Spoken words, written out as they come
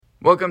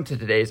Welcome to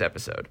today's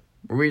episode,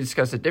 where we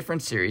discuss a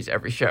different series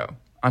every show.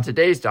 On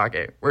today's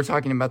docket, we're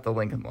talking about The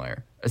Lincoln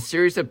Lawyer, a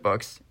series of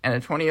books and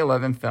a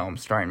 2011 film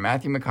starring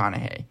Matthew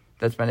McConaughey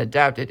that's been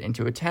adapted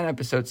into a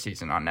 10-episode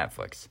season on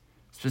Netflix.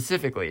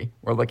 Specifically,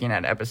 we're looking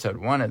at episode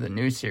 1 of the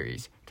new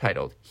series,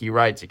 titled He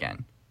Rides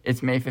Again.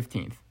 It's May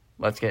 15th.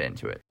 Let's get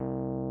into it.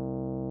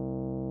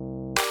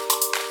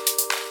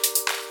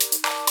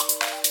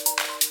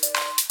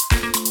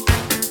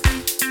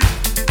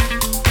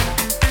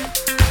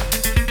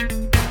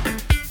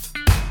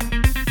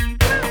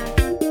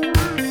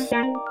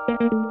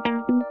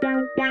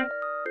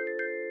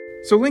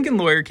 So Lincoln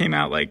Lawyer came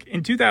out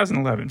in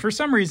 2011. For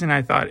some reason,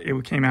 I thought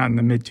it came out in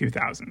the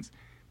mid-2000s.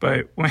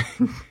 But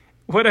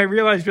what I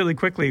realized really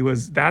quickly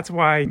was that's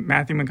why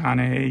Matthew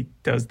McConaughey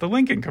does the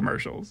Lincoln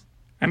commercials.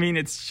 I mean,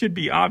 it should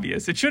be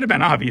obvious. It should have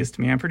been obvious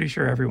to me. I'm pretty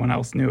sure everyone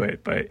else knew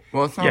it. But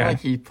well, it's not like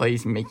he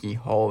plays Mickey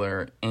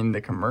Hauler in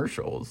the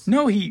commercials.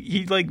 No,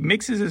 he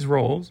mixes his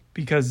roles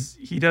because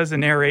he does a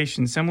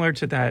narration similar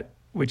to that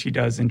which he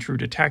does in True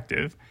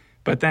Detective.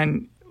 But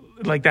then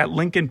that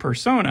Lincoln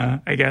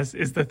persona, I guess,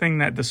 is the thing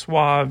that the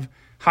suave,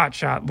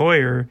 hotshot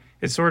lawyer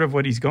is sort of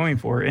what he's going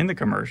for in the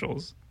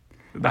commercials.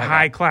 The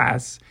high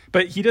class.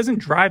 But he doesn't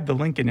drive the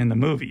Lincoln in the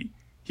movie.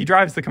 He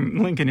drives the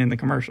Lincoln in the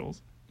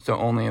commercials. So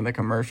only in the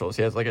commercials.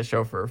 He has a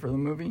chauffeur for the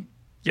movie?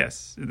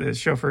 Yes. The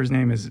chauffeur's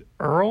name is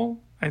Earl,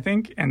 I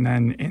think. And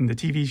then in the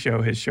TV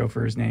show, his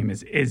chauffeur's name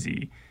is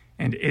Izzy.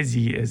 And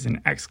Izzy is an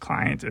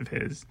ex-client of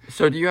his.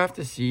 So do you have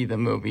to see the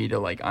movie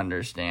to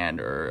understand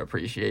or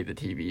appreciate the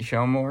TV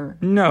show more?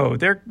 No,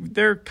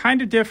 they're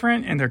kind of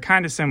different and they're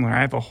kind of similar.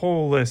 I have a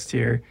whole list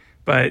here.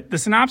 But the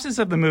synopsis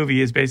of the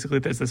movie is basically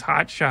there's this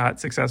hotshot,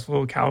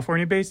 successful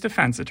California-based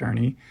defense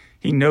attorney.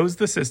 He knows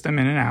the system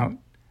in and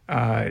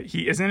out.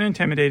 He isn't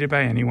intimidated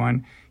by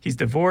anyone. He's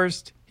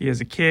divorced. He has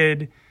a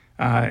kid.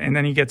 And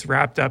then he gets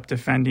wrapped up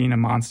defending a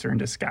monster in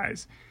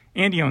disguise.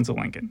 And he owns a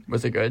Lincoln.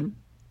 Was it good?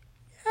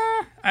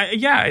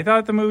 I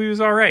thought the movie was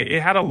all right. It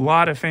had a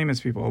lot of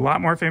famous people, a lot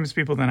more famous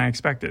people than I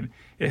expected.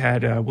 It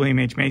had William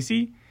H.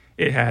 Macy.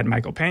 It had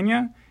Michael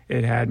Pena.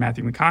 It had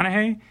Matthew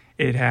McConaughey.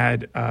 It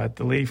had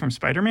the lady from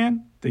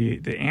Spider-Man,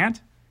 the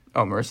aunt.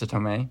 Oh, Marissa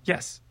Tomei?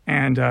 Yes.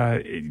 And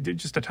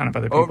just a ton of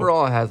other people.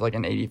 Overall, it has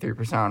an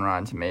 83% on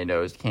Rotten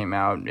Tomatoes. Came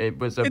out. It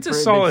was It's a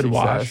solid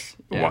wash.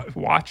 Yeah.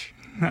 Watch.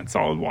 Not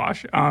solid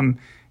wash.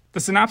 The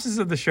synopsis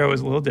of the show is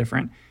a little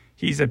different.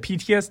 He's a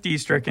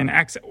PTSD-stricken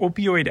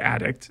ex-opioid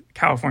addict,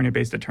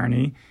 California-based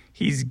attorney.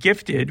 He's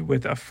gifted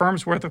with a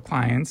firm's worth of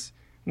clients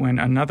when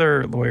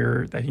another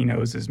lawyer that he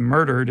knows is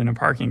murdered in a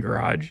parking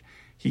garage.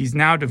 He's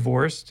now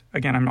divorced.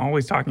 Again, I'm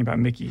always talking about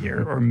Mickey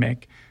here, or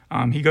Mick.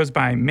 He goes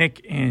by Mick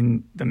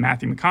in the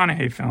Matthew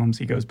McConaughey films.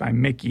 He goes by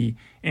Mickey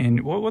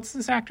in, what's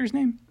this actor's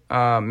name?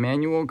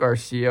 Manuel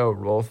Garcia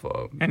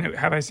Rolfo. And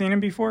have I seen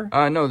him before?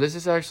 No, this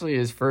is actually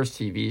his first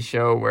TV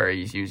show where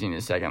he's using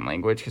his second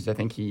language because I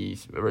think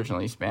he's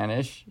originally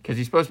Spanish. Because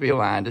he's supposed to be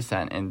Latin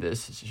descent in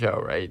this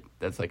show, right?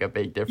 That's a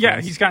big difference.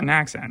 Yeah, he's got an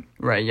accent.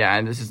 Right, yeah,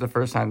 and this is the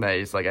first time that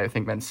he's I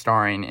think been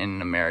starring in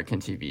an American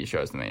TV show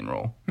as the main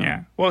role.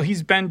 Yeah, well,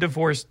 he's been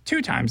divorced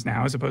 2 times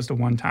now as opposed to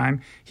 1 time.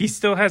 He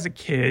still has a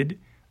kid.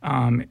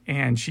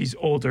 And she's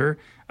older.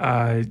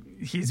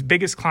 His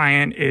biggest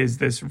client is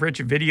this rich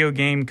video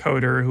game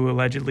coder who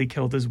allegedly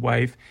killed his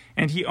wife,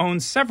 and he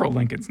owns several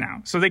Lincolns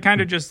now. So they kind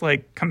of just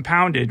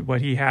compounded what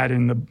he had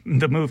in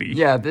the movie.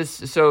 Yeah,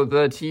 so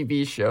the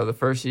TV show, the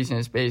first season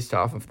is based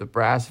off of The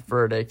Brass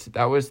Verdict.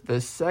 That was the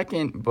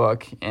second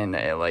book in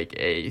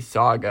a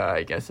saga,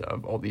 I guess,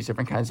 of all these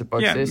different kinds of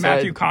books. Yeah,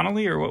 Matthew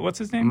Connolly, or what's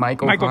his name?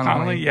 Michael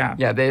Connolly. Yeah.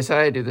 Yeah, they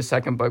decided to do the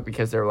second book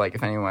because they're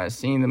if anyone has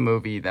seen the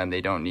movie, then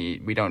we don't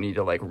need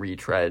to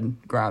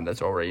retread ground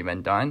that's already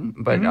been done.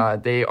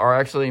 But they are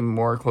actually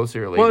more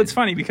closely related. Well, it's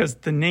funny because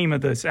the name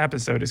of this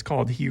episode is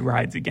called He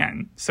Rides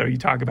Again. So you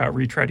talk about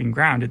retreading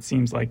ground, it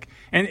seems like,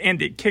 and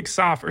it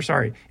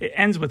it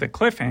ends with a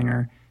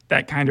cliffhanger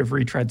that kind of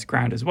retreads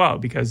ground as well,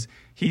 because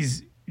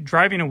he's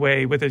driving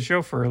away with his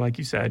chauffeur, like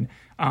you said,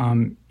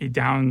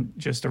 down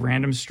just a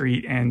random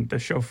street, and the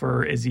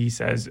chauffeur, Izzy,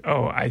 says,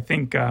 I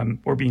think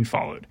we're being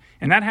followed.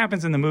 And that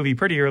happens in the movie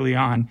pretty early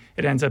on.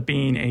 It ends up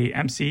being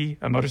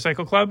a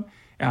motorcycle club,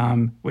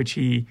 which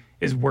he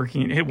is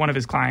working. One of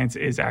his clients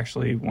is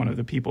actually one of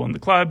the people in the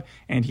club,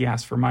 and he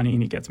asks for money,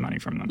 and he gets money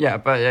from them. Yeah,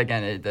 but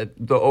again,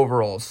 the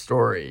overall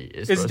story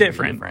is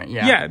different.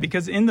 Yeah,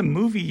 because in the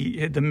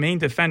movie, the main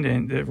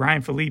defendant,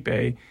 Ryan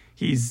Felipe,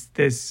 he's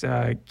this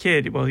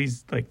kid. Well,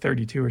 he's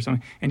 32 or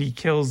something, and he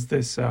kills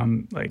this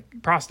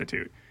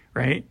prostitute,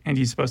 right? And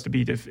he's supposed to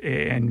be,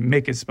 and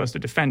Mick is supposed to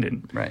defend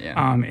him. Right.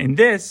 Yeah. In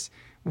this,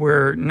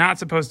 we're not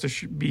supposed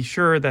to be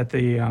sure that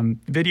the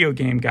video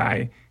game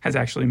guy has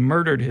actually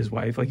murdered his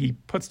wife. He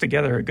puts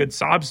together a good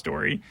sob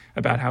story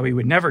about how he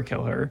would never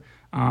kill her.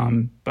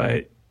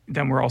 But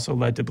then we're also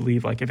led to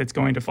believe, if it's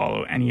going to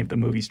follow any of the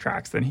movie's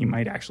tracks, then he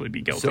might actually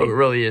be guilty. So it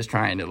really is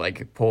trying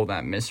to, pull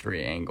that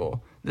mystery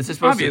angle. This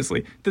is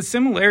obviously the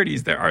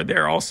similarities that are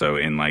there also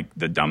in,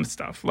 the dumb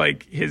stuff.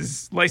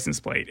 His license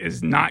plate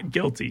is not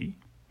guilty.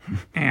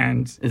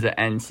 And is it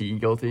NC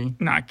guilty?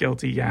 Not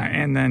guilty, yeah.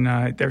 And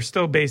then they're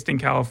still based in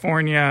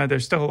California.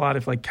 There's still a lot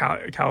of like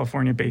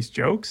California-based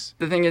jokes.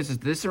 The thing is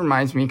this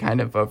reminds me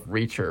kind of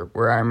Reacher,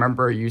 where I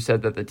remember you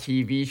said that the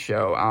TV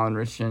show, Alan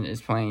Richardson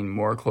is playing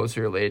more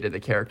closely related to the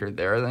character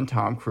there than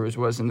Tom Cruise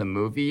was in the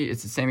movie.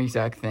 It's the same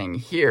exact thing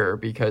here,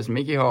 because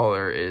Mickey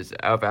Haller is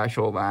of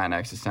actual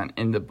Latinx descent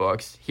in the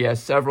books. He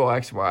has several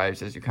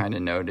ex-wives, as you kind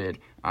of noted.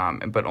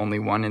 But only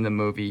one in the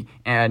movie,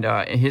 and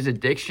his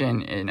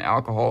addiction in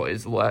alcohol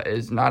is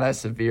not as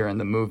severe in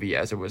the movie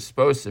as it was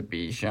supposed to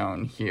be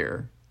shown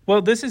here.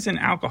 Well, this is an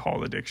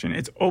alcohol addiction.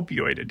 It's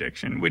opioid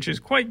addiction, which is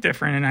quite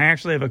different, and I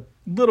actually have a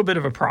little bit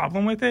of a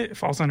problem with it. It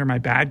falls under my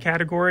bad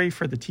category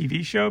for the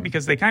TV show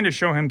because they kind of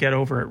show him get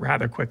over it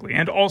rather quickly,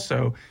 and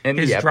also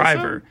his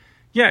driver.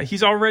 Yeah,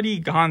 he's already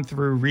gone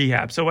through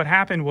rehab. So what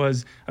happened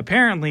was,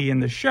 apparently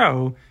in the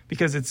show,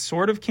 because it's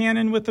sort of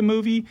canon with the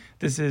movie,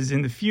 this is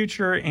in the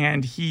future,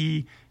 and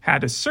he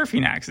had a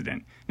surfing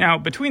accident. Now,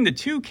 between the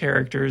two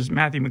characters,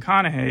 Matthew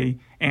McConaughey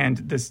and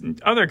this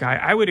other guy,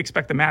 I would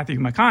expect the Matthew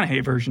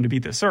McConaughey version to be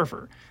the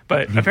surfer.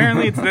 But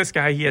apparently it's this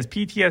guy. He has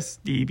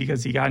PTSD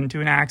because he got into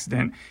an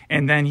accident,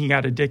 and then he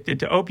got addicted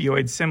to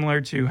opioids,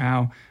 similar to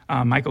how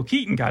Michael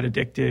Keaton got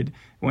addicted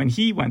when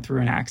he went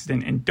through an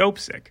accident in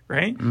Dopesick,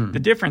 right? The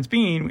difference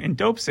being, in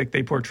Dopesick,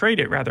 they portrayed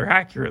it rather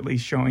accurately,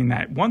 showing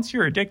that once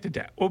you're addicted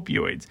to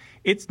opioids,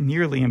 it's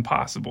nearly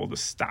impossible to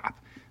stop.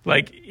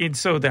 And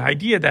so the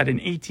idea that in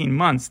 18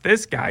 months,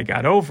 this guy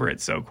got over it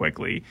so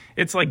quickly,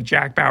 it's like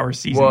Jack Bauer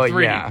season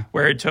 3,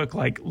 where it took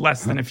like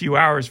less than a few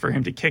hours for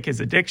him to kick his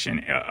addiction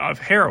of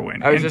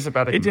heroin. I was just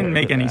about to It didn't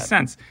make any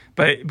sense.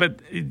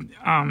 But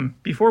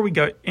before we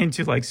go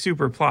into like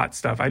super plot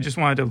stuff, I just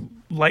wanted to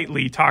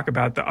lightly talk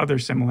about the other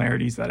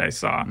similarities that I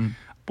saw.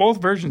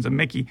 Both versions of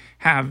Mickey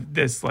have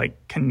this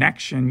like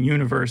connection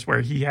universe where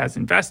he has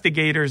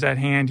investigators at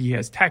hand, he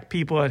has tech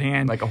people at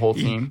hand, like a whole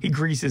team. He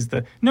greases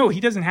he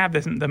doesn't have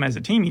them as a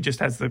team. He just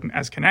has them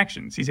as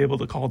connections. He's able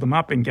to call them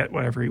up and get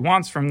whatever he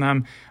wants from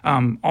them.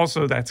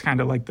 Also, that's kind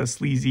of like the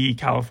sleazy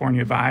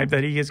California vibe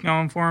that he is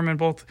going for him in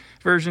both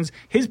versions.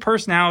 His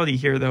personality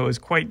here, though, is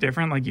quite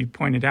different. Like you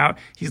pointed out,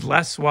 he's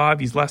less suave,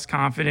 he's less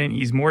confident,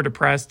 he's more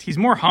depressed, he's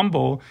more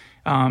humble.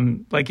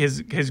 Like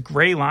his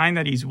gray line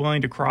that he's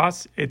willing to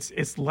cross,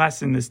 it's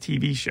less in this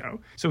TV show.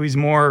 So he's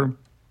more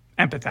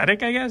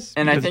empathetic, I guess.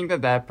 And I think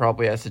that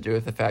probably has to do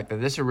with the fact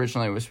that this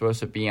originally was supposed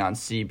to be on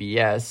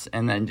CBS,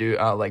 and then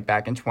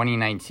back in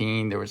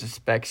 2019, there was a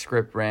spec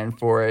script ran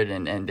for it,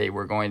 and they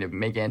were going to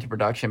make it into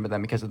production, but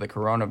then because of the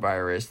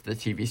coronavirus, the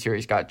TV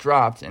series got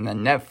dropped, and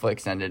then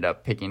Netflix ended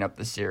up picking up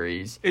the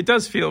series. It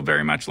does feel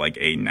very much like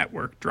a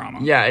network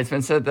drama. Yeah, it's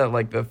been said that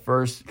like the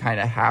first kind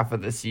of half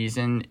of the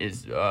season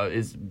is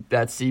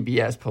that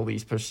CBS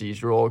police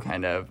procedural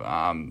kind of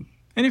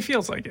and it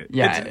feels like it.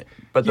 Yeah,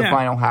 but the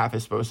final half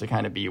is supposed to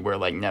kind of be where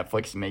like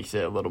Netflix makes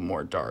it a little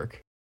more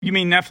dark. You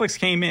mean Netflix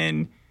came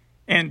in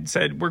and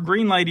said, we're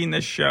greenlighting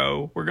this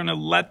show. We're going to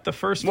let the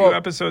first few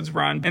episodes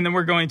run, and then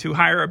we're going to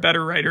hire a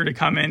better writer to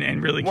come in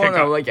and really kick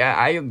up. Like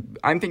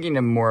I'm thinking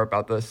more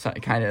about the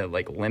kind of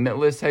like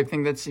Limitless type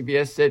thing that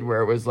CBS did,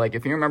 where it was like,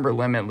 if you remember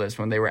Limitless,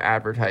 when they were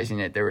advertising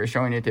it, they were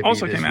showing it to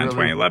also came out in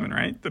 2011,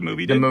 right? The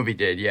movie did? The movie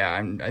did,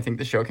 yeah. I think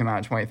the show came out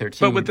in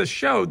 2013. But with the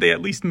show, they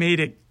at least made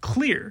it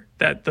clear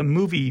that the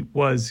movie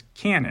was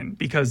canon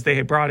because they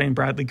had brought in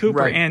Bradley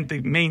Cooper, and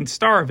the main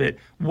star of it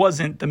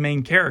wasn't the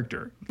main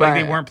character.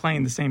 They weren't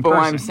playing the same person. But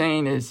what I'm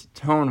saying is,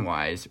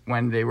 tone-wise,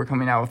 when they were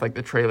coming out with like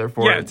the trailer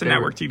for it, it's a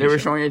network TV show. They were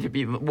showing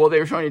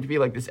it to be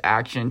like this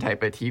action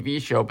type of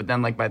TV show. But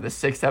then like by the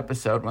 6th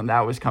episode, when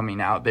that was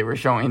coming out, they were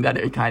showing that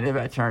it kind of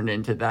had turned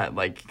into that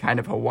like kind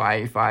of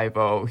Hawaii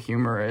Five-0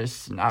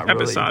 humorous, not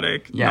really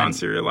episodic,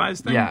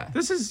 non-serialized thing. Yeah,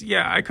 this is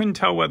I couldn't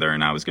tell whether or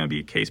not it was going to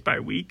be a case by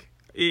week.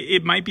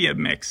 It might be a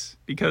mix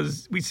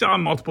because we saw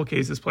multiple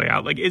cases play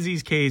out. Like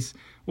Izzy's case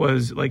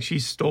was like she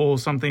stole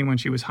something when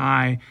she was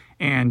high,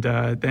 and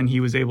then he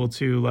was able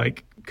to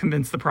like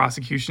convince the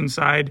prosecution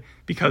side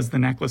because the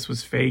necklace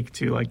was fake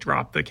to like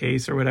drop the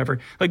case or whatever.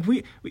 Like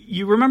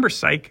you remember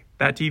Psych,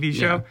 that TV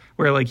show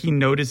where like he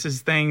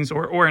notices things,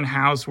 or in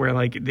House where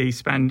like they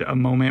spend a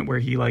moment where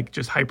he like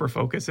just hyper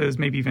focuses,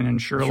 maybe even in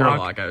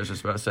Sherlock. I was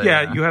just about to say.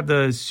 Yeah, you have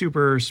the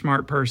super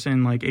smart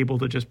person like able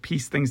to just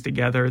piece things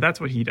together.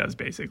 That's what he does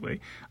basically.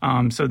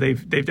 So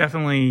they've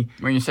definitely.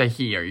 When you say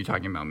he, are you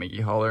talking about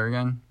Mickey Haller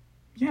again?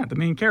 Yeah, the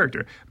main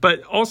character.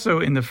 But also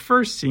in the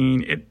first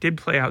scene, it did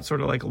play out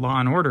sort of like a Law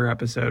and Order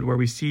episode where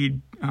we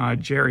see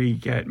Jerry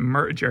get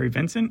Jerry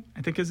Vincent,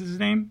 I think is his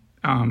name.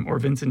 Or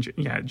Vincent,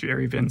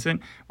 Jerry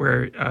Vincent,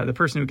 where the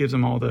person who gives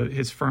him all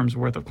his firm's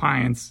worth of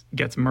clients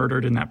gets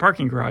murdered in that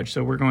parking garage.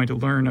 So we're going to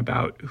learn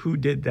about who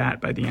did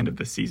that by the end of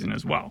the season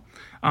as well.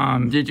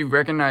 Did you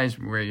recognize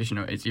where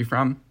Izzy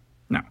from?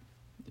 No.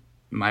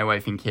 My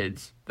Wife and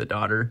Kids, the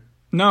daughter.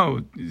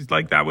 No,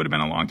 like that would have been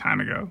a long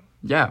time ago.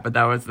 Yeah, but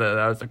that was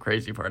the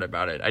crazy part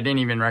about it. I didn't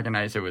even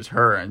recognize it was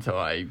her until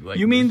I like.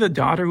 You mean the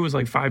daughter who was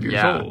like 5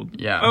 years old?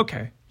 Yeah.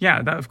 Okay.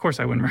 Yeah. Of course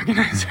I wouldn't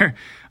recognize her.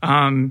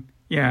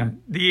 Yeah.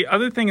 The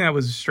other thing that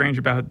was strange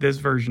about this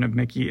version of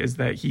Mickey is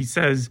that he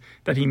says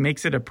that he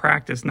makes it a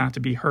practice not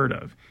to be heard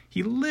of.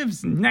 He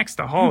lives next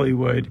to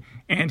Hollywood,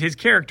 and his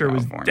character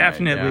was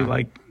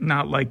definitely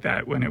not like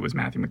that when it was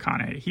Matthew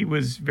McConaughey. He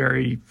was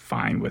very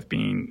fine with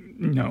being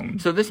known.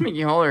 So this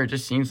Mickey Haller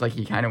just seems like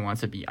he kind of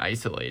wants to be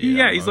isolated.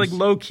 Yeah, almost. He's like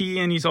low key,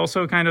 and he's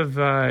also kind of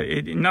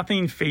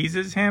nothing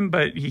phases him,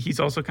 but he's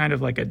also kind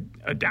of like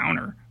a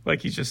downer.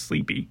 Like he's just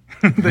sleepy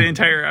the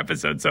entire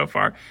episode so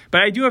far.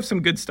 But I do have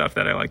some good stuff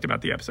that I liked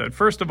about the episode.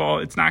 First of all,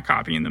 it's not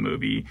copying the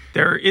movie.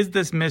 There is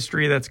this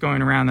mystery that's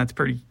going around that's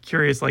pretty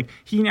curious. Like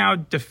he now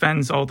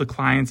defends all the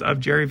clients of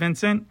Jerry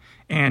Vincent,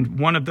 and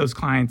one of those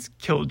clients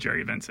killed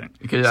Jerry Vincent.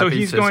 So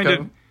he's going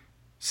to...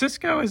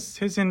 Cisco is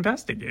his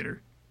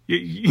investigator.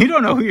 You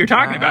don't know who you're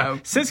talking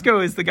about. Cisco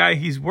is the guy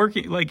he's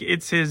working, like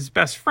it's his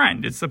best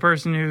friend. It's the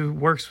person who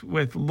works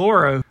with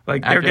Laura,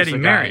 like they're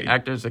getting married.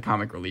 Actor's a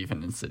comic relief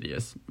in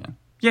Insidious.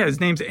 Yeah,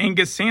 his name's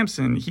Angus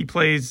Sampson.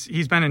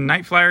 He's been in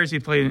Night Flyers. He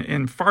played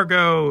in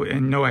Fargo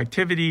and No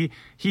Activity.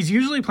 He's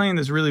usually playing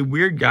this really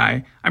weird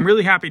guy. I'm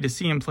really happy to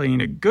see him playing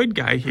a good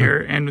guy here.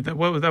 And that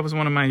was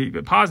one of my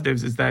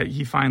positives is that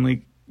he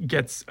finally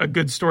gets a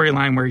good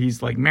storyline where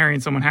he's like marrying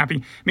someone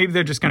happy. Maybe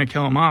they're just going to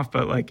kill him off,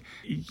 but like,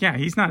 yeah,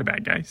 he's not a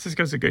bad guy.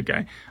 Cisco's a good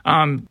guy.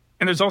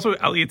 And there's also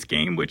Elliot's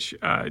Game, which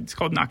it's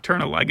called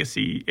Nocturna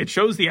Legacy. It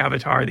shows the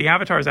Avatar. The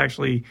Avatar is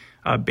actually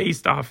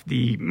based off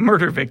the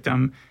murder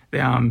victim.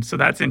 So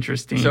that's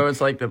interesting. So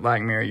it's like the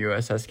Black Mirror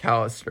USS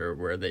Callister,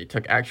 where they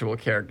took actual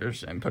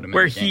characters and put them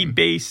where in the game. He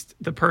based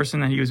the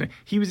person that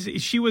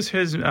she was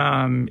his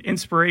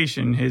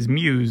inspiration, his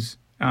muse.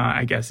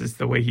 I guess is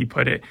the way he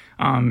put it.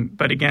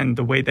 But again,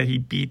 the way that he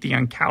beat the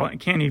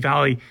Uncanny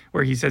Valley,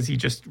 where he says he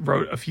just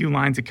wrote a few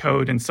lines of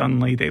code and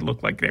suddenly they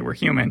look like they were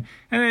human.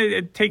 And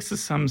it takes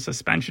some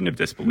suspension of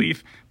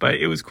disbelief, but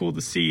it was cool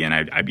to see. And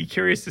I'd be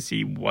curious to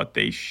see what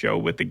they show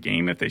with the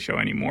game, if they show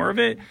any more of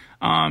it.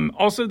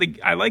 Also,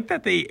 I like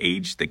that they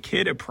aged the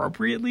kid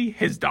appropriately,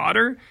 his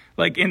daughter.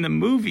 Like in the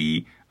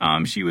movie,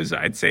 she was,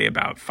 I'd say,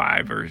 about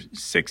 5 or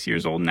 6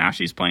 years old. Now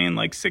she's playing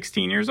like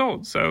 16 years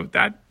old. So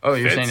that you're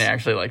fits. saying it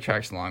actually like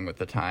tracks along with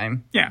the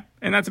time? Yeah.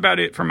 And that's about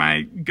it for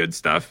my good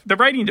stuff. The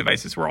writing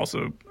devices were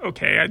also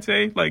okay, I'd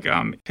say. Like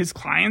his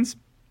clients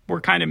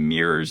were kind of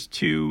mirrors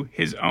to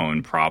his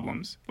own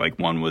problems. Like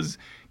one was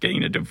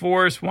getting a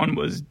divorce. One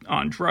was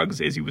on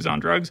drugs as he was on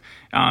drugs.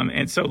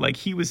 And so like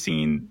he was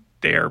seeing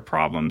their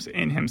problems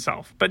in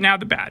himself. But now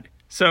the bad.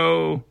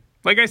 So...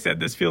 like I said,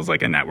 this feels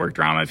like a network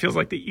drama. It feels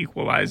like The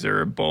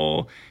Equalizer,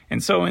 Bull.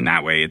 And so in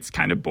that way, it's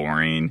kind of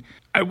boring.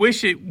 I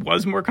wish it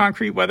was more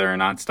concrete whether or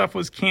not stuff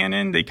was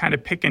canon. They kind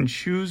of pick and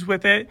choose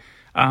with it.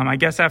 I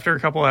guess after a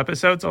couple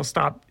episodes, I'll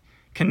stop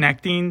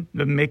connecting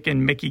the Mick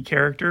and Mickey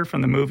character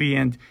from the movie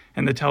and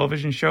the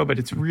television show, but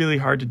it's really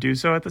hard to do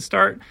so at the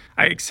start.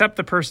 I accept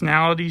the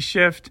personality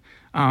shift,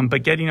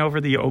 but getting over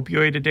the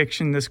opioid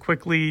addiction this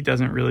quickly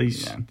doesn't really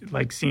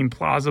seem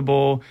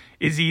plausible.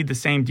 Izzy, the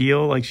same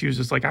deal. Like she was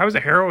just like, I was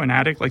a heroin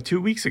addict like 2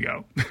 weeks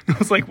ago. I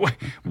was like,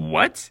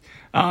 what?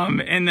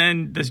 And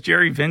then this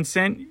Jerry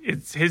Vincent,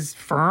 it's his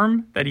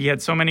firm that he had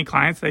so many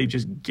clients that he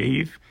just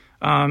gave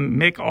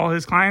Mick all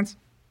his clients.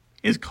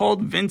 Is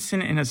called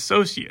Vincent and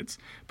Associates.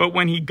 But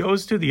when he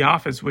goes to the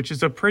office, which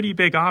is a pretty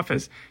big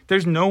office,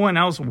 there's no one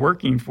else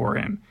working for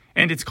him.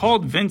 And it's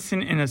called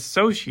Vincent and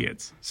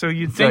Associates. So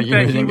you'd think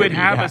that he would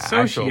have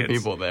associates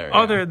people there,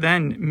 other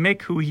than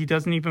Mick, who he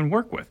doesn't even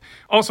work with.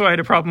 Also, I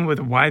had a problem with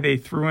why they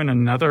threw in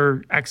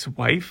another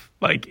ex-wife,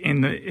 like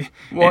in the...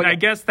 and I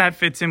guess that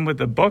fits in with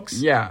the books.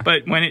 Yeah.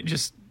 But when it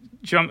just...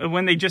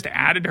 when they just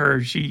added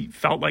her, she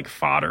felt like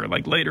fodder.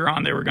 Like later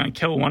on, they were going to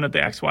kill one of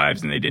the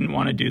ex-wives, and they didn't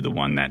want to do the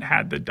one that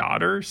had the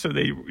daughter, so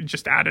they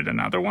just added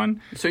another one.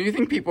 So you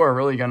think people are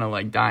really going to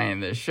like die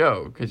in this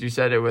show? Because you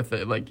said it with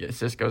like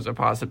Cisco's a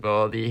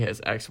possibility, his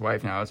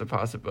ex-wife now is a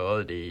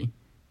possibility.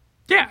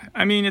 Yeah,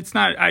 I mean, it's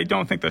not. I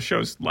don't think the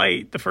show's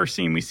light. The first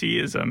scene we see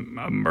is a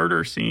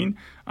murder scene,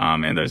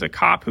 and there's a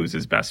cop who's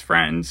his best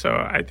friend. So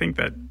I think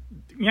that.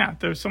 Yeah,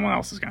 there's someone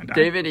else is going to die.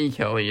 David E.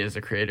 Kelley is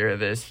the creator of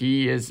this.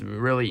 He is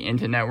really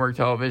into network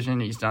television.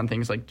 He's done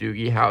things like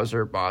Doogie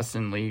Howser,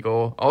 Boston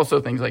Legal,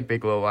 also things like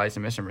Big Little Lies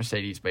and Mr.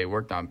 Mercedes, but he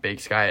worked on Big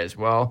Sky as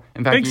well.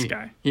 In fact,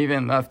 he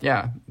even left,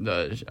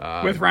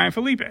 with Ryan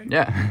Felipe.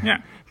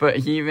 Yeah. But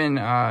he even,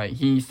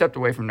 he stepped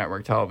away from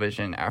network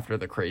television after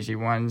The Crazy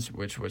Ones,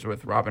 which was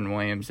with Robin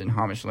Williams and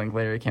Hamish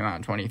Linklater. It came out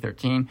in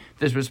 2013.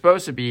 This was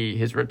supposed to be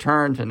his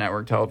return to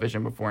network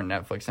television before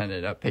Netflix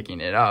ended up picking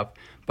it up.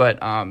 But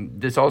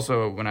this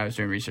also, when I was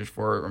doing research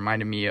for it,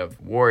 reminded me of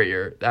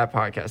Warrior, that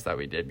podcast that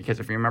we did. Because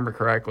if you remember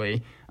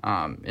correctly,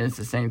 and it's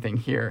the same thing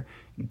here,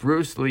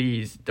 Bruce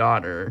Lee's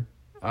daughter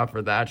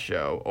for that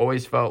show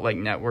always felt like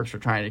networks were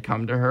trying to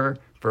come to her,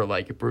 for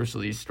like Bruce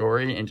Lee's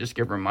story and just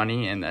give her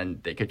money, and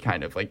then they could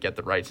kind of like get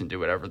the rights and do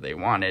whatever they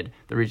wanted.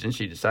 The reason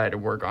she decided to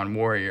work on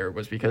Warrior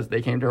was because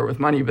they came to her with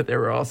money, but they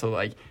were also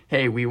like,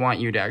 hey, we want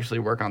you to actually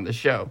work on the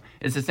show.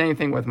 It's the same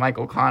thing with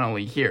Michael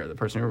Connelly here, the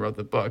person who wrote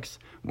the books,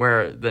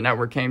 where the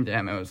network came to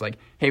him and was like,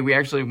 hey, we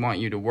actually want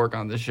you to work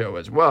on the show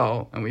as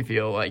well, and we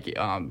feel like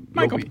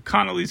Michael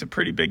Connelly's a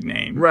pretty big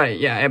name, right?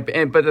 Yeah,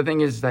 but the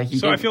thing is that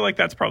I feel like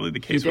that's probably the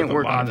case. He didn't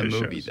with work on the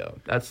movie though.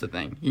 That's the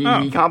thing. He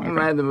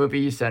complimented the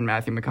movie. He said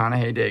Matthew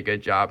McConaughey did a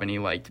good job, and he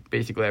liked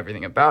basically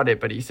everything about it.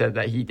 But he said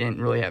that he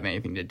didn't really have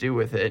anything to do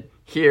with it.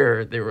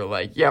 Here, they were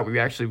like, yeah, we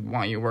actually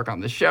want you to work on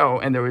the show.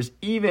 And there was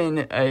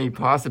even a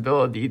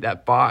possibility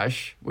that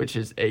Bosch, which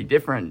is a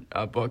different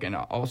book and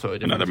also a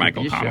different another TV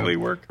Michael Connelly show,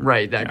 work,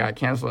 right? That got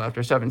canceled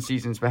after 7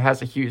 seasons, but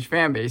has a huge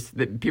fan base.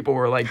 That people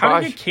were like, how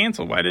Bosch, did it get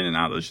canceled? Why didn't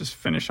it just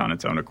finish on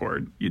its own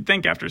accord? You'd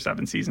think after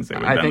 7 seasons they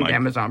would. I think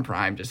Amazon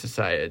Prime just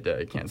decided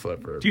to cancel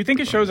it for. Do you think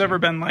a show's ever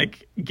been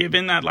like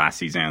given that last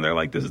season and they're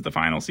like, this is the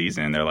final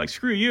season, and they're like,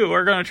 screw you,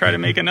 we're going to try to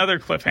make another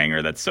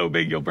cliffhanger that's so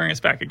big you'll bring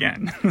us back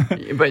again?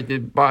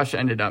 But Bosch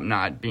ended up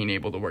not being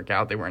able to work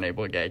out. They weren't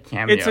able to get a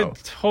cameo. It's a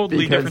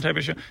totally different type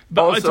of show.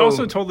 But it's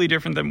also totally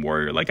different than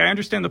Warrior. Like, I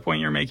understand the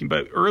point you're making,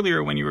 but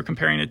earlier when you were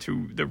comparing it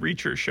to the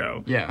Reacher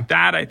show,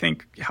 that I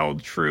think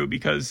held true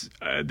because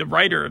the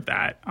writer of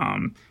that,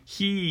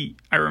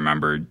 I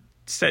remember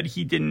said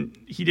he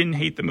didn't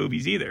hate the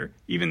movies either,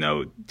 even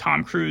though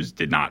Tom Cruise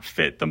did not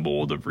fit the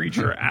mold of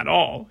Reacher at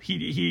all.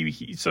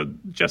 He so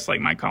just like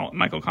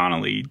Michael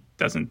Connelly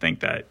doesn't think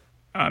that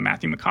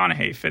Matthew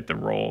McConaughey fit the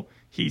role,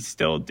 he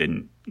still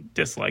didn't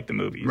dislike the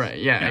movies. Right,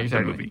 yeah,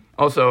 exactly.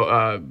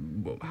 Also,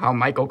 how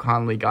Michael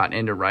Connelly got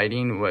into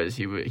writing was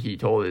he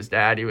told his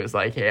dad, he was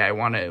like, hey, I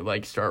want to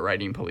like start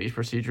writing police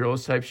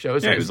procedurals type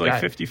shows. Yeah, he was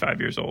like 55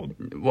 years old.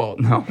 Well,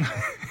 no.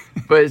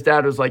 But his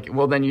dad was like,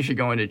 well, then you should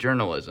go into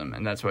journalism.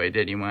 And that's what he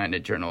did. He went into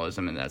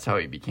journalism, and that's how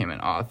he became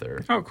an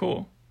author. Oh,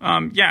 cool.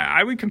 Yeah,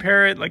 I would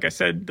compare it, like I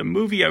said, the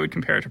movie, I would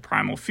compare it to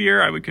Primal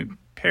Fear. I would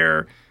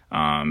compare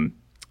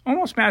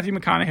almost Matthew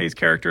McConaughey's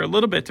character a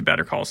little bit to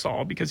Better Call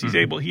Saul because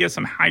he has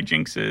some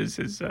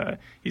hijinkses.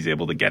 He's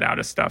able to get out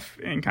of stuff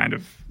in kind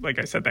of, like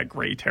I said, that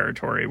gray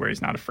territory where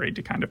he's not afraid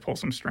to kind of pull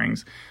some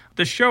strings.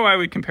 The show I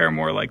would compare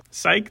more like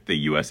Psych, the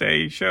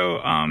USA show.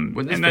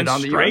 Would this fit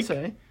on the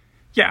USA?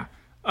 Yeah.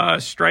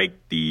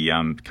 Strike, the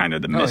kind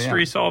of the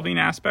mystery solving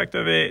aspect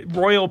of it.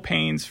 Royal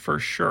Pains for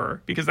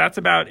sure, because that's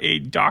about a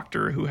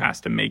doctor who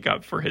has to make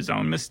up for his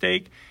own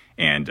mistake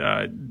and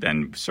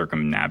then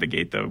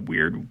circumnavigate the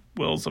weird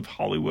wills of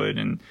Hollywood.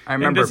 And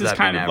this is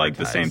kind of like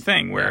the same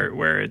thing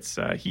where it's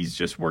he's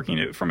just working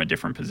it from a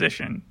different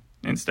position.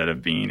 Instead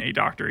of being a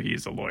doctor,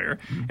 he's a lawyer.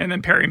 And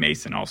then Perry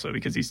Mason also,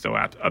 because he's still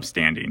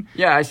upstanding.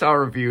 Yeah, I saw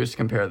reviews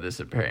compare this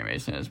to Perry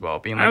Mason as well,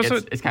 being like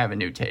it's kind of a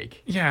new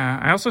take. Yeah,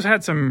 I also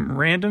had some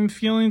random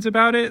feelings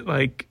about it.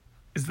 Like,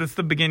 is this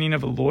the beginning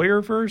of a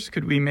lawyer verse?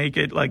 Could we make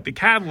it like the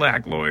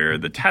Cadillac lawyer,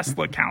 the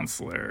Tesla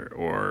counselor,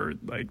 or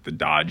like the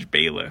Dodge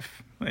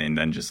bailiff? And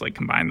then just like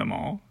combine them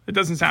all. It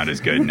doesn't sound as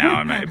good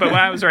now. But when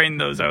I was writing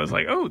those, I was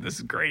like, oh, this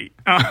is great.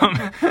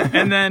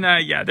 And then,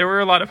 there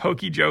were a lot of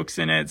hokey jokes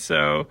in it.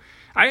 So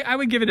I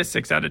would give it a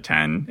 6 out of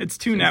 10. It's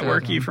too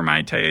networky for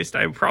my taste.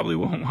 I probably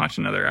won't watch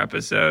another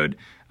episode.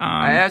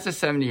 It has a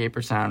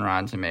 78% on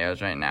Rotten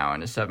Tomatoes right now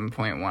and a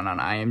 7.1 on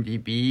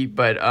IMDb.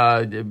 But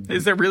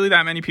is there really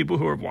that many people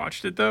who have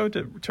watched it though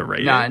to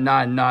rate it?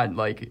 Not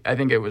like, I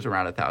think it was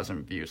around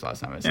 1,000 views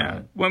last time I saw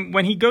it.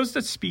 When he goes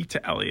to speak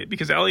to Elliot,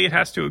 because Elliot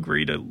has to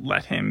agree to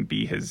let him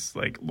be his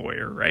like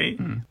lawyer, right?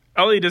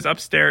 Elliot is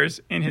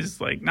upstairs in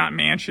his like not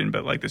mansion,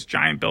 but like this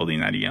giant building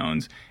that he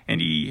owns, and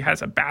he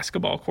has a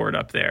basketball court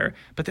up there.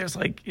 But there's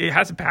like it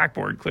has a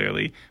backboard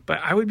clearly. But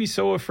I would be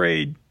so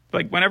afraid.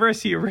 Like, whenever I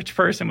see a rich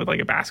person with, like,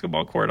 a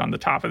basketball court on the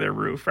top of their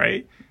roof,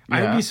 right? Yeah.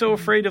 I would be so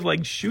afraid of,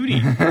 like,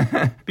 shooting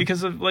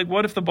because of, like,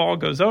 what if the ball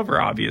goes over,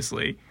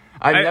 obviously?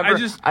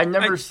 I've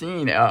never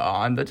seen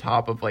on the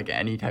top of, like,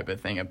 any type of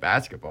thing a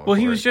basketball court.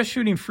 He was just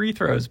shooting free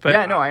throws. But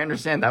yeah, no, I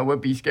understand. That would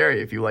be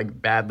scary if you,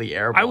 like, badly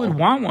airball. I would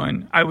want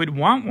one. I would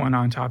want one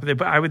on top of it,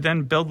 but I would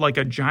then build, like,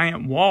 a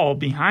giant wall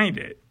behind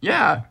it.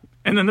 Yeah.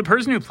 And then the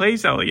person who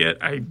plays Elliot,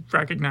 I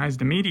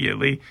recognized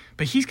immediately,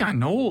 but he's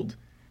gotten old.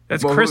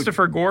 That's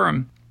Christopher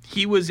Gorham.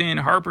 He was in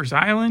Harper's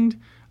Island.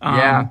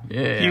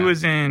 He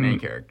was in main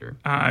character.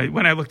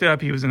 When I looked it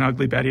up, he was in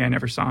Ugly Betty. I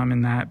never saw him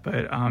in that,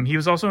 but he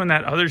was also in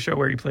that other show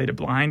where he played a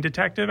blind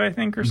detective, I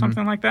think, or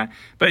something like that.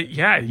 But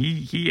yeah,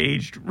 he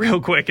aged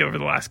real quick over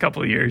the last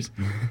couple of years.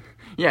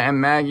 Yeah, and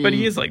Maggie, but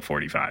he is like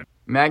 45.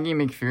 Maggie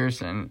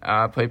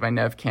McPherson, played by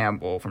Neve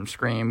Campbell from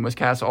Scream, was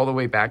cast all the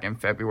way back in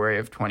February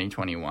of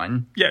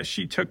 2021. Yeah,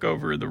 she took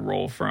over the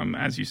role from,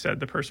 as you said,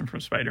 the person from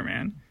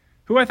Spider-Man,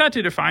 who I thought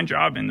did a fine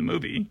job in the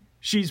movie.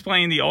 She's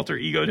playing the alter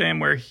ego to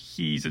him where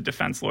he's a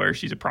defense lawyer.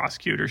 She's a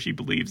prosecutor. She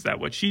believes that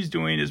what she's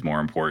doing is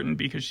more important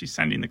because she's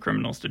sending the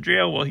criminals to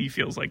jail while he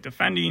feels like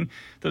defending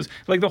those.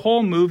 Like, the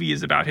whole movie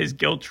is about his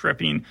guilt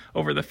tripping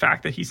over the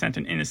fact that he sent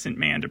an innocent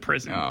man to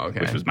prison,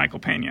 which was Michael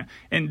Pena.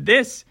 And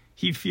this,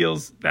 he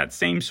feels that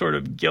same sort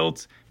of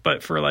guilt,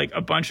 but for like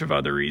a bunch of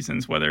other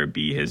reasons, whether it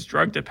be his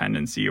drug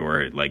dependency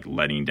or like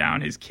letting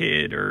down his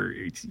kid or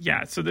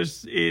so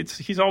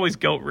he's always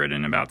guilt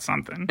ridden about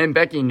something. And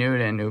Becky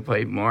Newton, who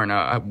played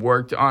Lorna,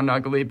 worked on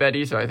Ugly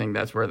Betty, so I think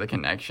that's where the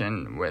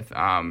connection with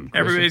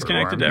everybody's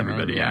connected to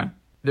everybody. Yeah.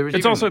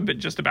 It's also a bit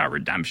just about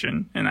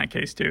redemption in that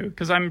case, too,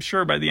 because I'm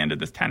sure by the end of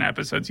this 10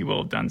 episodes, he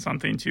will have done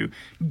something to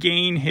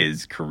gain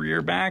his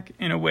career back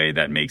in a way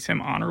that makes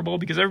him honorable,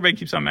 because everybody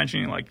keeps on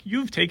mentioning, like,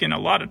 you've taken a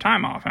lot of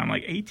time off. And I'm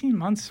like, 18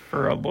 months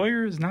for a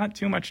lawyer is not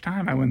too much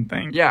time, I wouldn't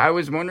think. Yeah, I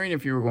was wondering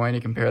if you were going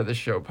to compare the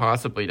show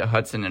possibly to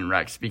Hudson and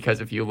Rex, because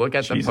if you look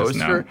at the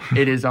poster,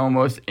 it is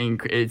almost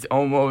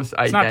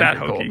identical. Not that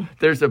hokey.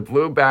 There's a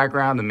blue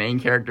background. The main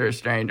character is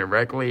staring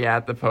directly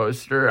at the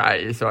poster.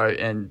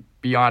 And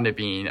beyond it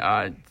being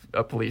a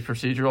police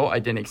procedural, I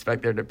didn't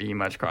expect there to be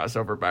much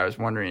crossover, but I was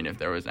wondering if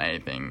there was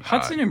anything.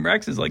 Hudson and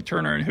Rex is like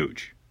Turner and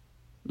Hooch.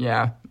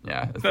 Yeah.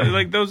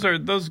 Like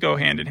those go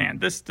hand in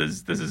hand. This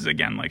is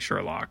again like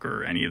Sherlock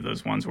or any of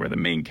those ones where the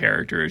main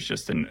character is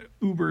just an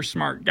uber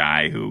smart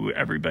guy who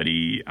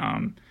everybody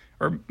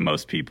or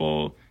most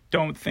people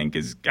don't think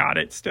has got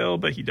it still,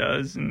 but he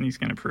does, and he's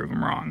going to prove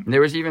him wrong.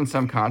 There was even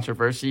some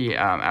controversy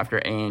after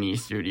A&E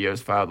Studios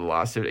filed a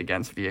lawsuit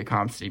against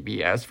Viacom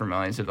CBS for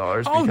millions of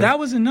dollars. Oh, that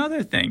was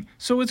another thing.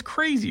 So it's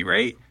crazy,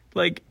 right?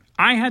 Like,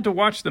 I had to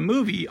watch the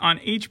movie on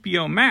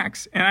HBO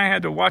Max, and I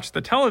had to watch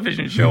the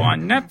television show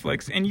on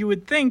Netflix, and you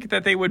would think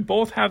that they would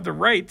both have the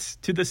rights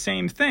to the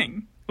same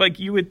thing. Like,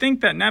 you would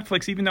think that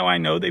Netflix, even though I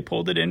know they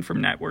pulled it in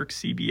from network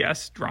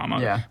CBS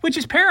drama, which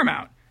is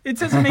Paramount. It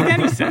doesn't make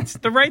any sense.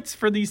 The rights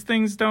for these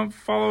things don't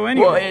follow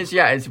anyone. Well,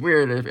 it's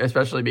weird,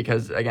 especially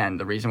because, again,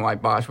 the reason why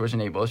Bosch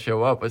wasn't able to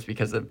show up was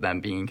because of them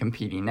being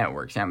competing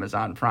networks,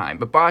 Amazon Prime.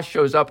 But Bosch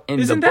shows up in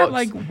the books. Isn't that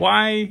like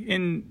why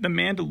in The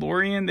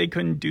Mandalorian they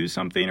couldn't do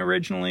something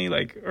originally?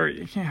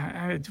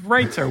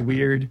 Rights are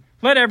weird.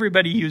 Let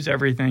everybody use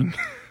everything.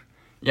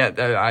 Yeah,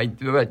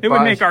 it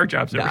would make our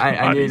jobs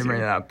I need to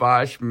bring that up.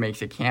 Bosch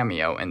makes a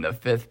cameo in the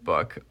 5th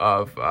book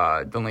of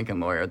The Lincoln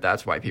Lawyer.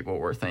 That's why people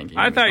were thinking.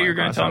 I thought you were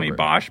going to tell me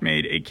Bosch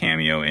made a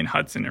cameo in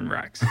Hudson and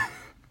Rex.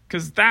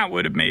 Because that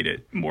would have made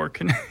it more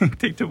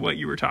connected to what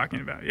you were talking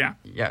about, yeah.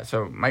 Yeah,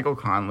 so Michael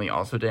Connelly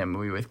also did a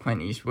movie with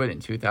Clint Eastwood in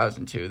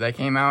 2002 that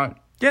came out.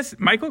 Yes,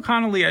 Michael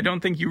Connelly, I don't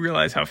think you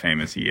realize how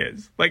famous he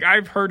is. Like,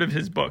 I've heard of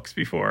his books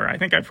before. I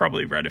think I've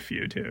probably read a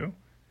few, too.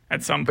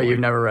 At some point. But you've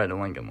never read A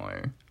Lincoln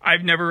Lawyer.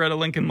 I've never read A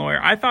Lincoln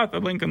Lawyer. I thought The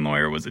Lincoln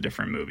Lawyer was a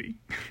different movie.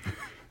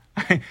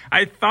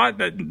 I thought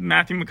that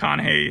Matthew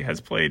McConaughey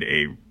has played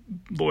a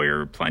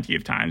lawyer plenty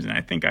of times, and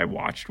I think I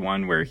watched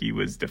one where he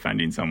was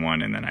defending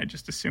someone, and then I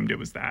just assumed it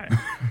was that.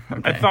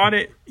 Okay. I thought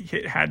it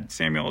had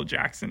Samuel L.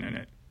 Jackson in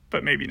it,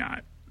 but maybe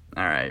not.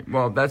 All right.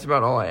 Well, that's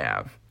about all I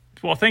have.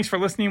 Well, thanks for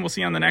listening. We'll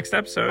see you on the next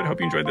episode. Hope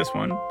you enjoyed this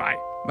one. Bye.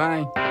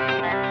 Bye.